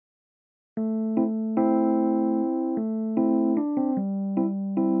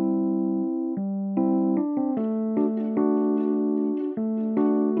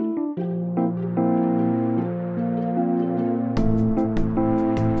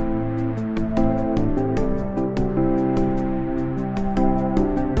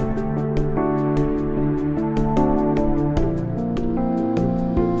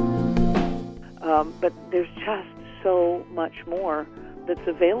but there's just so much more that's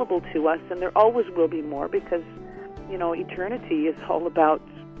available to us, and there always will be more because, eternity is all about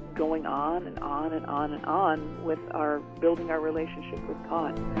going on and on and on and on with building our relationship with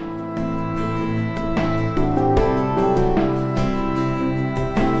God.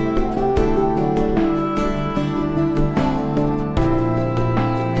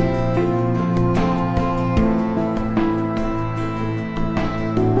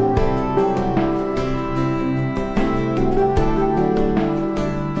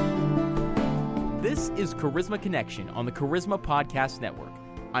 Is Charisma Connection on the Charisma Podcast Network.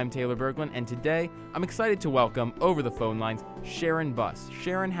 I'm Taylor Berglund, and today I'm excited to welcome over the phone lines Sharon Buss.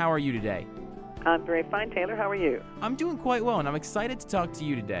 Sharon, how are you today? I'm very fine, Taylor. How are you? I'm doing quite well, and I'm excited to talk to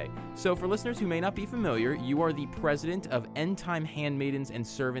you today. So for listeners who may not be familiar, you are the president of End Time Handmaidens and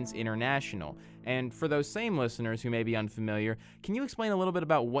Servants International. And for those same listeners who may be unfamiliar, can you explain a little bit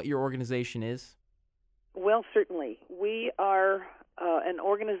about what your organization is? Well, certainly. We are an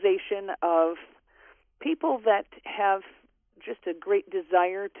organization of people that have just a great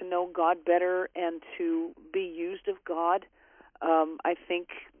desire to know God better and to be used of God. I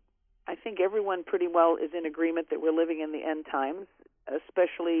think everyone pretty well is in agreement that we're living in the end times,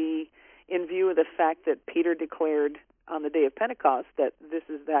 especially in view of the fact that Peter declared on the day of Pentecost that this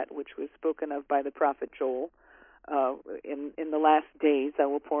is that which was spoken of by the prophet Joel. In the last days I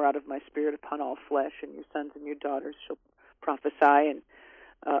will pour out of my Spirit upon all flesh, and your sons and your daughters shall prophesy, and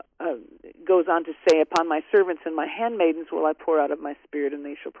goes on to say, upon my servants and my handmaidens will I pour out of my Spirit, and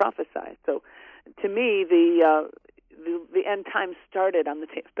they shall prophesy. So, to me, the end times started on the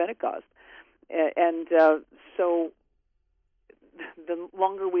day of Pentecost, and so the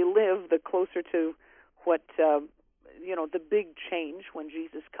longer we live, the closer to what the big change when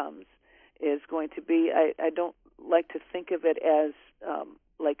Jesus comes is going to be. I don't like to think of it as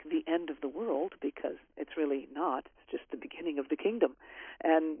like the end of the world, because it's really not. It's just the beginning of the kingdom.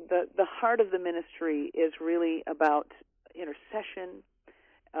 And the heart of the ministry is really about intercession,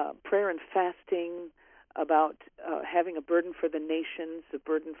 prayer and fasting, about having a burden for the nations, a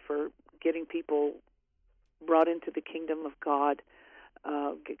burden for getting people brought into the kingdom of God,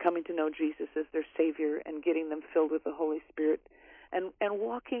 coming to know Jesus as their Savior, and getting them filled with the Holy Spirit, and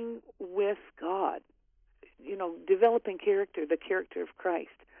walking with God. Developing character, the character of Christ.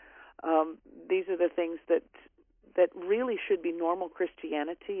 These are the things that really should be normal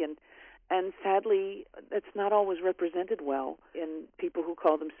Christianity, and sadly, that's not always represented well in people who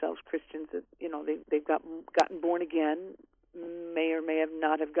call themselves Christians. That they've gotten born again, may or may have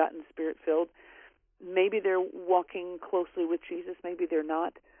not have gotten Spirit filled. Maybe they're walking closely with Jesus, maybe they're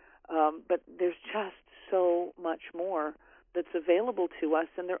not. But there's just so much more that's available to us,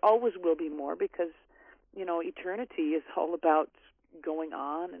 and there always will be more because eternity is all about going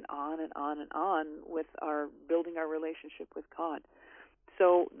on and on and on and on with building our relationship with God.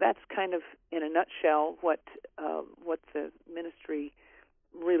 So that's kind of, in a nutshell, what the ministry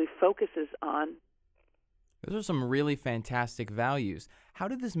really focuses on. Those are some really fantastic values. How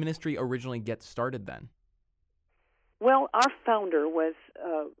did this ministry originally get started then? Well, our founder was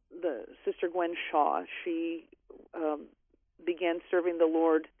the Sister Gwen Shaw. She began serving the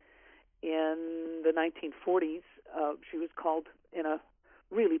Lord in the 1940s. She was called in a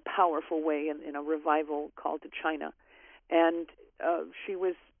really powerful way in a revival called to China. And she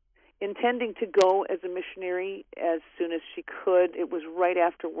was intending to go as a missionary as soon as she could. It was right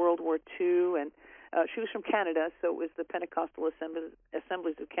after World War II, and she was from Canada, so it was the Pentecostal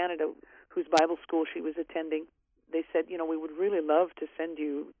Assemblies of Canada, whose Bible school she was attending. They said, we would really love to send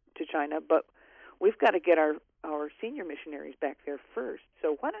you to China, but we've got to get our senior missionaries back there first.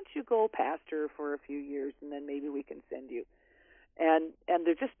 So why don't you go pastor for a few years, and then maybe we can send you. And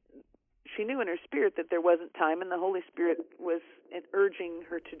she knew in her spirit that there wasn't time, and the Holy Spirit was urging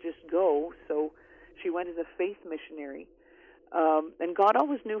her to just go. So she went as a faith missionary. And God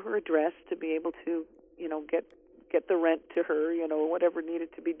always knew her address to be able to, get the rent to her, whatever needed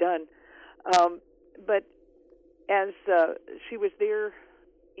to be done. But as she was there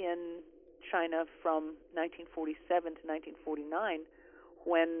in China from 1947 to 1949,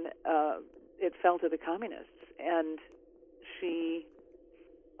 when it fell to the communists, and she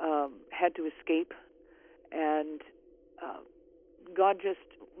had to escape, and God just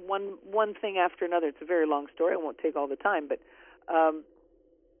one thing after another. It's a very long story. I won't take all the time, but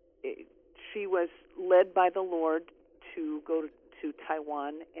she was led by the Lord to go to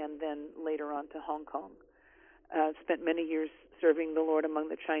Taiwan, and then later on to Hong Kong. Spent many years serving the Lord among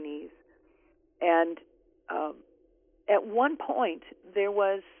the Chinese. And at one point, there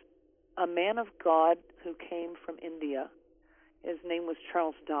was a man of God who came from India. His name was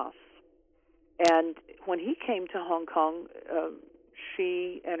Charles Doss. And when he came to Hong Kong,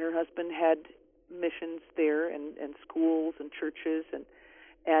 she and her husband had missions there, and schools and churches,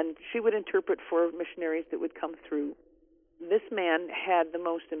 and she would interpret for missionaries that would come through. This man had the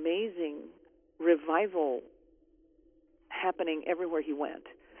most amazing revival happening everywhere he went.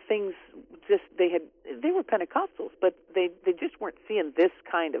 Things just, they were Pentecostals, but they just weren't seeing this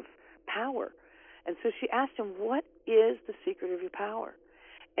kind of power. And so she asked him, what is the secret of your power?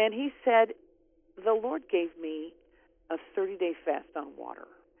 And he said, the Lord gave me a 30-day fast on water.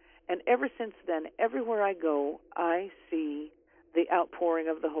 And ever since then, everywhere I go, I see the outpouring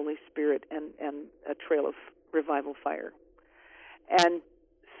of the Holy Spirit and a trail of revival fire. And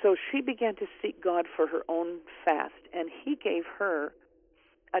so she began to seek God for her own fast, and he gave her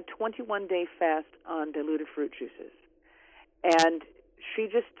a 21-day fast on diluted fruit juices. And she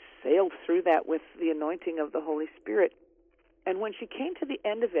just sailed through that with the anointing of the Holy Spirit. And when she came to the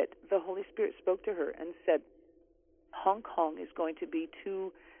end of it, the Holy Spirit spoke to her and said, Hong Kong is going to be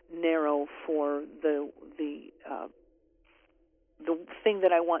too narrow for the thing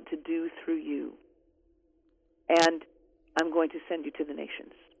that I want to do through you. And I'm going to send you to the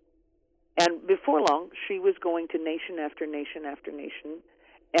nations. And before long, she was going to nation after nation after nation,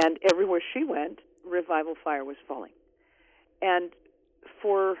 and everywhere she went, revival fire was falling. And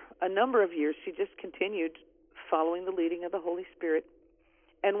for a number of years, she just continued following the leading of the Holy Spirit.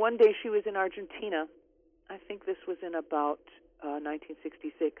 And one day she was in Argentina. I think this was in about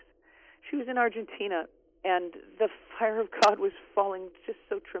 1966. She was in Argentina, and the fire of God was falling just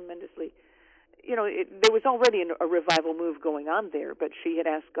so tremendously. You know, there was already a revival move going on there, but she had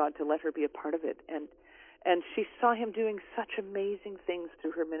asked God to let her be a part of it. And she saw him doing such amazing things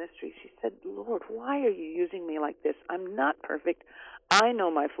through her ministry. She said, Lord, why are you using me like this? I'm not perfect. I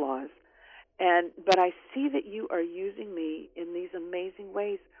know my flaws. But I see that you are using me in these amazing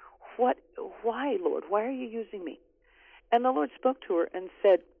ways. Why, Lord? Why are you using me? And the Lord spoke to her and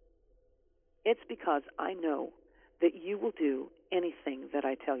said, it's because I know that you will do anything that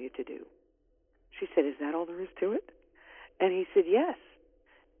I tell you to do. She said, is that all there is to it? And he said, yes.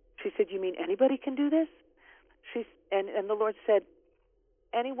 She said, you mean anybody can do this? And the Lord said,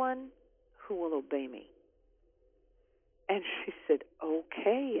 anyone who will obey me. And she said,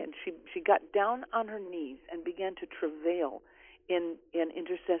 okay. And she got down on her knees and began to travail in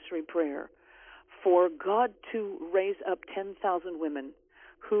intercessory prayer for God to raise up 10,000 women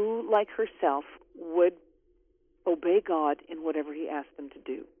who, like herself, would obey God in whatever he asked them to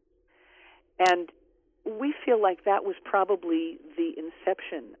do. And we feel like that was probably the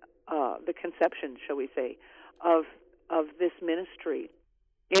conception, shall we say, of this ministry.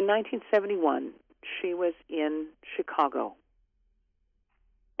 In 1971, she was in Chicago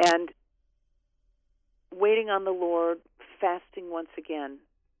and waiting on the Lord, fasting once again.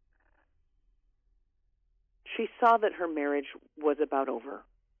 She saw that her marriage was about over.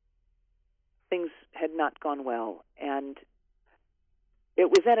 Things had not gone well, and it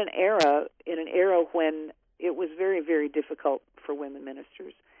was in an era when it was very, very difficult for women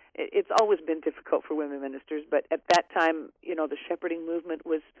ministers. It's always been difficult for women ministers, but at that time, you know, the shepherding movement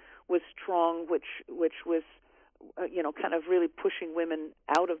was strong, which was, kind of really pushing women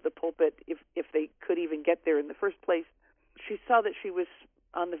out of the pulpit if they could even get there in the first place. She saw that she was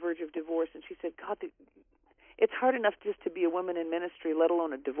on the verge of divorce, and she said, God, it's hard enough just to be a woman in ministry, let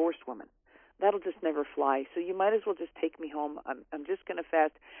alone a divorced woman. That'll just never fly. So you might as well just take me home. I'm just going to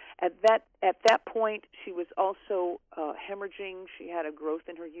fast. At that point, she was also hemorrhaging. She had a growth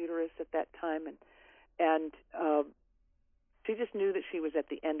in her uterus at that time, and she just knew that she was at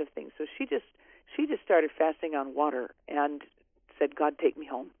the end of things. So she just started fasting on water and said, God, take me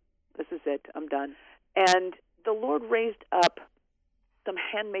home. This is it. I'm done. And the Lord raised up some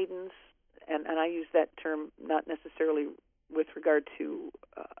handmaidens, and I use that term not necessarily with regard to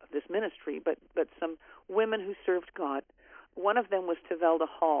this ministry, but some women who served God. One of them was Tevelda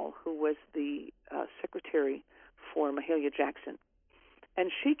Hall, who was the secretary for Mahalia Jackson.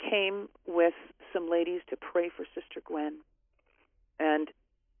 And she came with some ladies to pray for Sister Gwen. And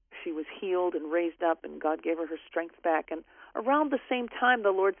she was healed and raised up, and God gave her strength back. And around the same time,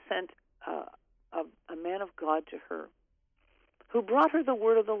 the Lord sent a man of God to her, who brought her the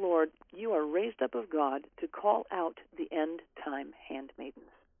word of the Lord, you are raised up of God to call out the end-time handmaidens.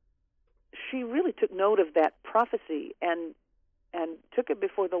 She really took note of that prophecy and took it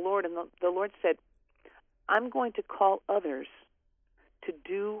before the Lord, and the Lord said, I'm going to call others to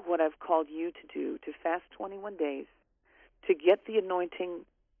do what I've called you to do, to fast 21 days, to get the anointing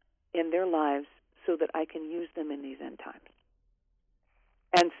in their lives so that I can use them in these end times.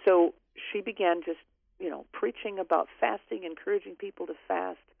 And so she began just preaching about fasting, encouraging people to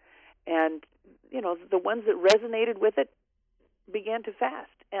fast, And the ones that resonated with it began to fast,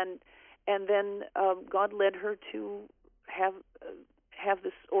 and then God led her to have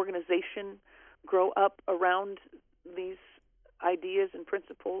this organization grow up around these ideas and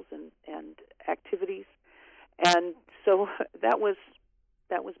principles and activities. And so that was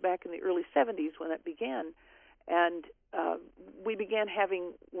back in the early 70s when it began, and we began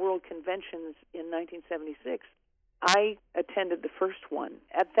having world conventions in 1976. I attended the first one.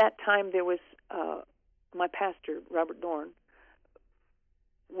 At that time, there was my pastor, Robert Dorn,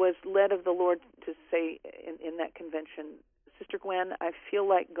 was led of the Lord to say in that convention, Sister Gwen, I feel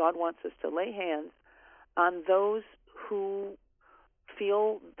like God wants us to lay hands on those who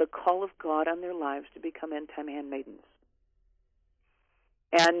feel the call of God on their lives to become end-time handmaidens.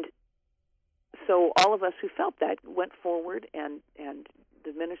 And so all of us who felt that went forward, and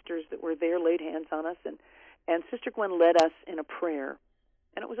the ministers that were there laid hands on us, and Sister Gwen led us in a prayer,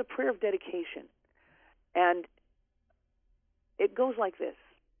 and it was a prayer of dedication. And it goes like this: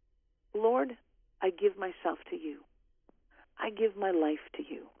 Lord, I give myself to you. I give my life to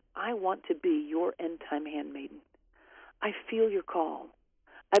you. I want to be your end-time handmaiden. I feel your call.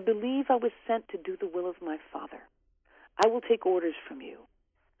 I believe I was sent to do the will of my Father. I will take orders from you.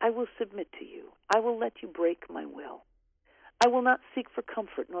 I will submit to you. I will let you break my will. I will not seek for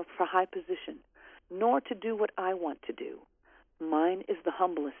comfort nor for high position, nor to do what I want to do. Mine is the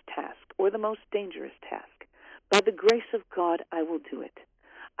humblest task, or the most dangerous task. By the grace of God, I will do it.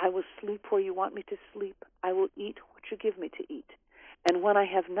 I will sleep where you want me to sleep. I will eat what you give me to eat. And when I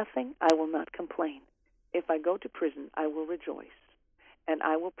have nothing, I will not complain. If I go to prison, I will rejoice. And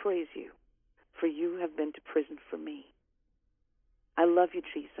I will praise you, for you have been to prison for me. I love you,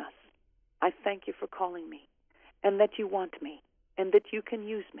 Jesus. I thank you for calling me, and that you want me, and that you can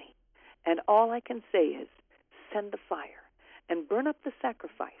use me. And all I can say is, send the fire, and burn up the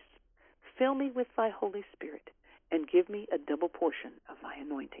sacrifice. Fill me with thy Holy Spirit, and give me a double portion of thy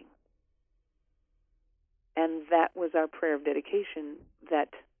anointing. And that was our prayer of dedication that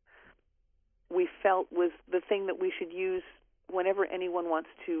we felt was the thing that we should use whenever anyone wants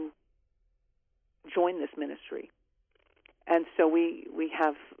to join this ministry. And so we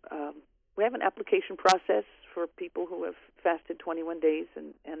have an application process for people who have fasted 21 days,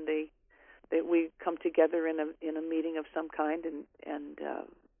 and we come together in a meeting of some kind and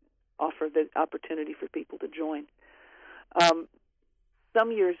offer the opportunity for people to join.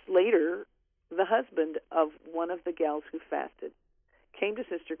 Some years later, the husband of one of the gals who fasted came to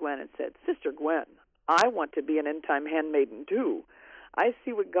Sister Gwen and said, Sister Gwen, I want to be an end-time handmaiden too. I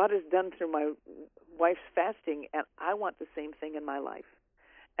see what God has done through my wife's fasting, and I want the same thing in my life.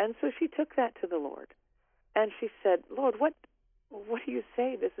 And so she took that to the Lord, and she said, Lord, what do you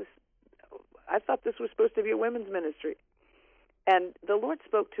say? I thought this was supposed to be a women's ministry. And the Lord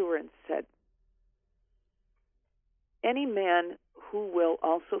spoke to her and said, any man who will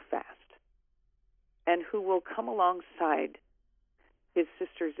also fast and who will come alongside his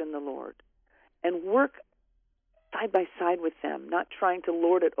sisters in the Lord and work side by side with them, not trying to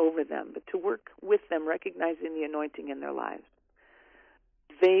lord it over them, but to work with them, recognizing the anointing in their lives,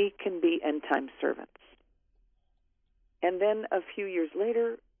 they can be end-time servants. And then a few years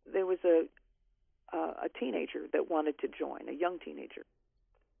later, there was a teenager that wanted to join, a young teenager.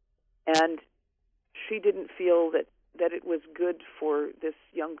 And she didn't feel that it was good for this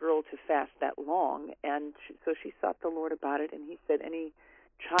young girl to fast that long, and so she sought the Lord about it, and he said any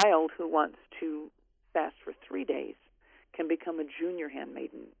child who wants to fast for 3 days can become a junior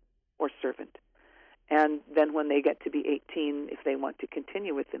handmaiden or servant. And then when they get to be 18, if they want to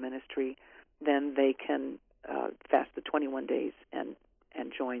continue with the ministry, then they can fast the 21 days and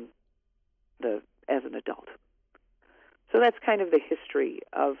join as an adult. So that's kind of the history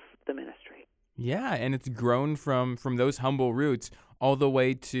of the ministry. Yeah, and it's grown from those humble roots all the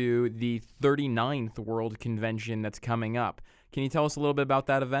way to the 39th World Convention that's coming up. Can you tell us a little bit about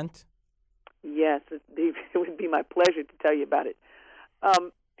that event? Yes, it would be my pleasure to tell you about it.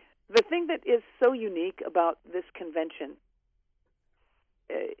 The thing that is so unique about this convention,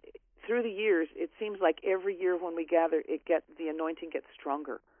 through the years, it seems like every year when we gather, the anointing gets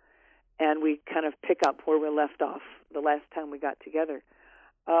stronger, and we kind of pick up where we left off the last time we got together.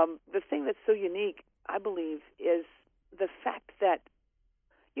 The thing that's so unique, I believe, is the fact that,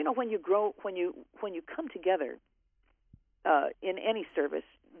 when you come together in any service,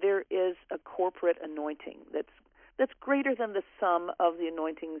 there is a corporate anointing that's greater than the sum of the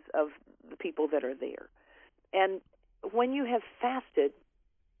anointings of the people that are there. And when you have fasted,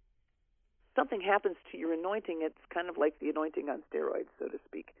 something happens to your anointing. It's kind of like the anointing on steroids, so to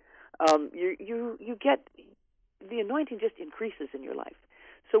speak. You get the anointing just increases in your life.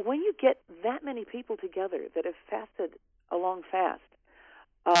 So when you get that many people together that have fasted a long fast,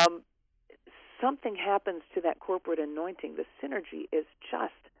 something happens to that corporate anointing. The synergy is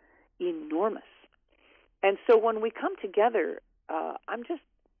just enormous. And so when we come together, I'm just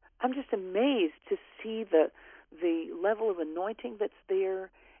amazed to see the level of anointing that's there,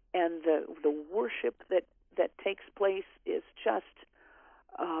 and the worship that takes place is just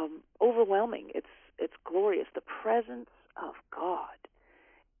overwhelming. It's glorious. The presence of God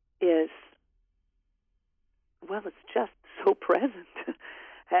is, well, it's just so present.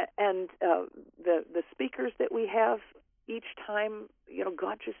 And the speakers that we have each time,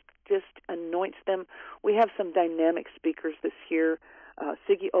 God just anoints them. We have some dynamic speakers this year.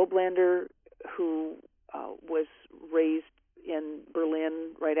 Siggy Oblander, who was raised in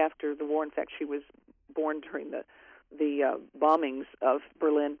Berlin right after the war. In fact, she was born during the bombings of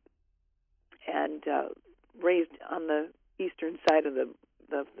Berlin, and raised on the eastern side of the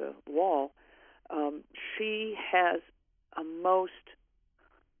wall. She has a most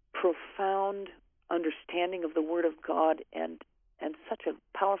profound understanding of the Word of God, and such a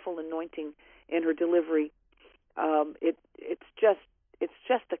powerful anointing in her delivery. It's just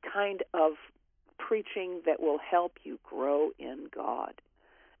the kind of preaching that will help you grow in God,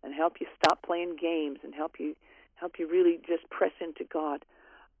 and help you stop playing games, and help you really just press into God.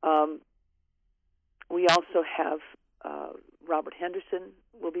 We also have Robert Henderson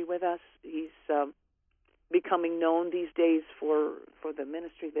will be with us. He's becoming known these days for the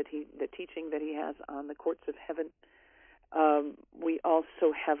ministry the teaching that he has on the courts of heaven. We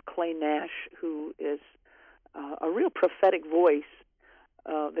also have Clay Nash, who is a real prophetic voice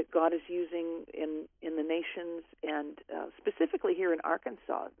that God is using in the nations, and specifically here in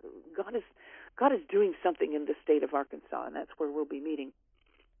Arkansas. God is doing something in the state of Arkansas, and that's where we'll be meeting.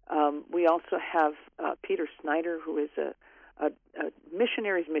 We also have Peter Snyder, who is a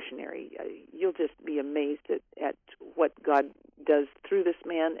missionary's missionary. You'll just be amazed at what God does through this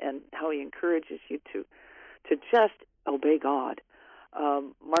man, and how he encourages you to just obey God.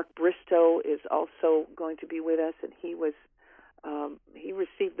 Mark Bristow is also going to be with us, and he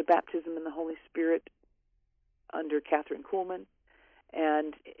received the baptism in the Holy Spirit under Catherine Kuhlman,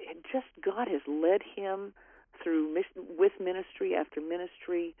 and just God has led him through with ministry after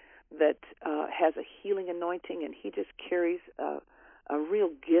ministry that has a healing anointing, and he just carries a real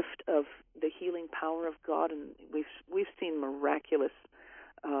gift of the healing power of God, and we've seen miraculous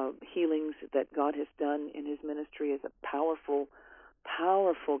healings that God has done in his ministry as a powerful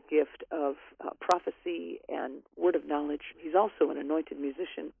gift of prophecy and word of knowledge. He's also an anointed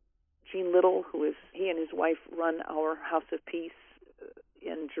musician. Gene Little, he and his wife run our House of Peace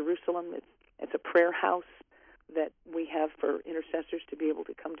in Jerusalem. It's a prayer house that we have for intercessors to be able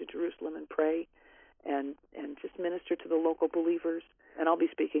to come to Jerusalem and pray and just minister to the local believers. And I'll be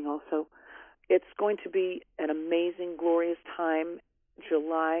speaking also. It's going to be an amazing, glorious time,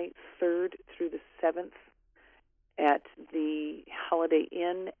 July 3rd through the 7th at the Holiday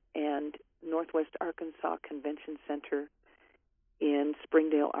Inn and Northwest Arkansas Convention Center in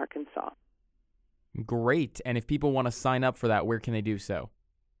Springdale, Arkansas. Great. And if people want to sign up for that, where can they do so?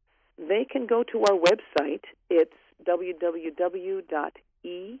 They can go to our website. It's www.et,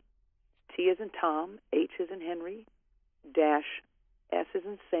 T as in Tom, H as in Henry, dash S as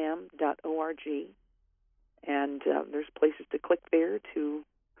in Sam.org. And there's places to click there to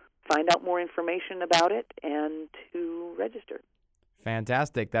find out more information about it and to register.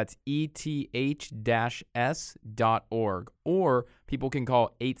 Fantastic. That's eth-s.org. Or people can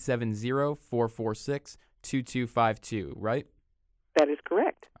call 870-446-2252, right? That is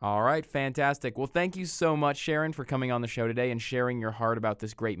correct. All right, fantastic. Well, thank you so much, Sharon, for coming on the show today and sharing your heart about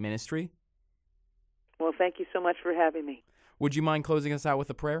this great ministry. Well, thank you so much for having me. Would you mind closing us out with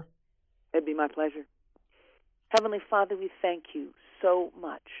a prayer? It'd be my pleasure. Heavenly Father, we thank you so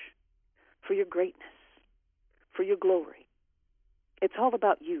much for your greatness, for your glory. It's all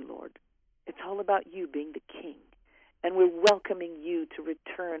about you, Lord. It's all about you being the King. And we're welcoming you to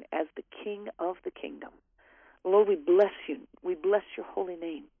return as the King of the kingdom. Lord, we bless you. We bless your holy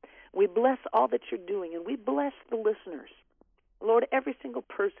name. We bless all that you're doing, and we bless the listeners. Lord, every single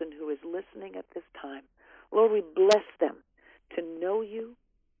person who is listening at this time, Lord, we bless them to know you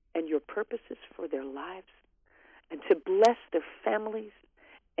and your purposes for their lives, and to bless their families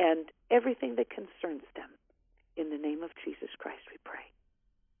and everything that concerns them. In the name of Jesus Christ, we pray.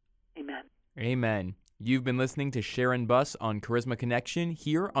 Amen. Amen. You've been listening to Sharon Buss on Charisma Connection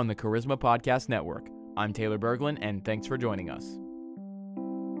here on the Charisma Podcast Network. I'm Taylor Berglund, and thanks for joining us.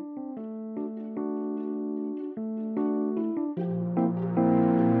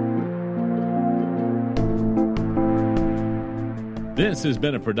 This has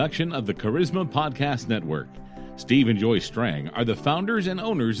been a production of the Charisma Podcast Network. Steve and Joy Strang are the founders and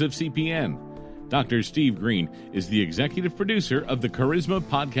owners of CPN. Dr. Steve Green is the executive producer of the Charisma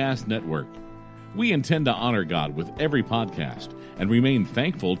Podcast Network. We intend to honor God with every podcast and remain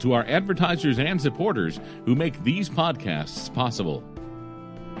thankful to our advertisers and supporters who make these podcasts possible.